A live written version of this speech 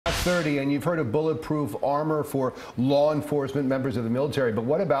6:30, and you've heard of bulletproof armor for law enforcement, members of the military, but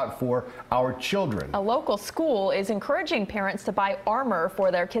what about for our children? A local school is encouraging parents to buy armor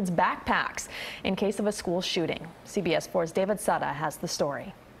for their kids' backpacks in case of a school shooting. CBS 4's David Sutta has the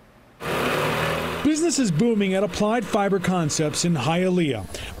story. Business is booming at Applied Fiber Concepts in Hialeah.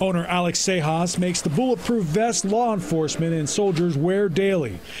 Owner Alex Sejas makes the bulletproof vest law enforcement and soldiers wear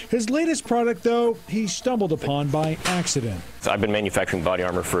daily. His latest product, though, he stumbled upon by accident. I've been manufacturing body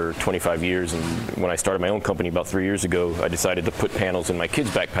armor for 25 years, and when I started my own company about 3 years ago, I decided to put panels in my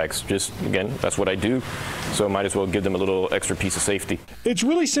kids' backpacks. Just, again, that's what I do, so I might as well give them a little extra piece of safety. It's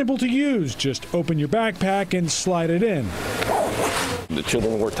really simple to use. Just open your backpack and slide it in. The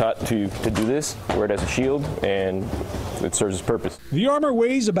children were taught to do this, wear it as a shield, and it serves its purpose. The armor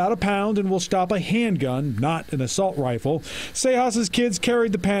weighs about a pound and will stop a handgun, not an assault rifle. Sejas's kids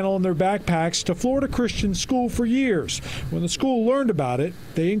carried the panel in their backpacks to Florida Christian School for years. When the school learned about it,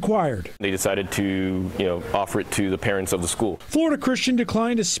 they inquired. They decided to, offer it to the parents of the school. Florida Christian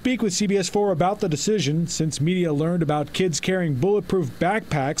declined to speak with CBS 4 about the decision. Since media learned about kids carrying bulletproof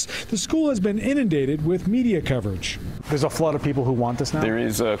backpacks, the school has been inundated with media coverage. There's a flood of people who want this now? There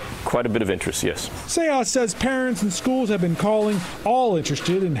is quite a bit of interest, yes. Sejas says parents and schools have been calling, all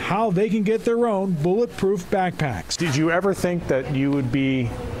interested in how they can get their own bulletproof backpacks. Did you ever think that you would be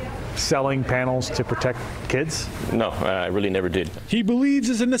selling panels to protect kids? No, I really never did. He believes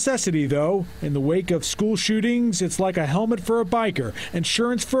it's a necessity, though. In the wake of school shootings, it's like a helmet for a biker,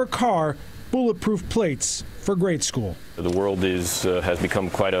 insurance for a car, bulletproof plates for grade school. The world has become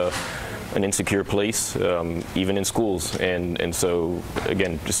quite an insecure place, even in schools. And so,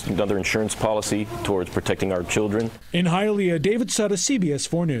 again, just another insurance policy towards protecting our children. In Hialeah, David Sutta, CBS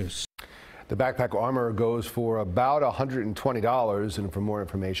 4 News. The backpack armor goes for about $120, and for more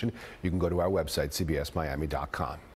information, you can go to our website, cbsmiami.com.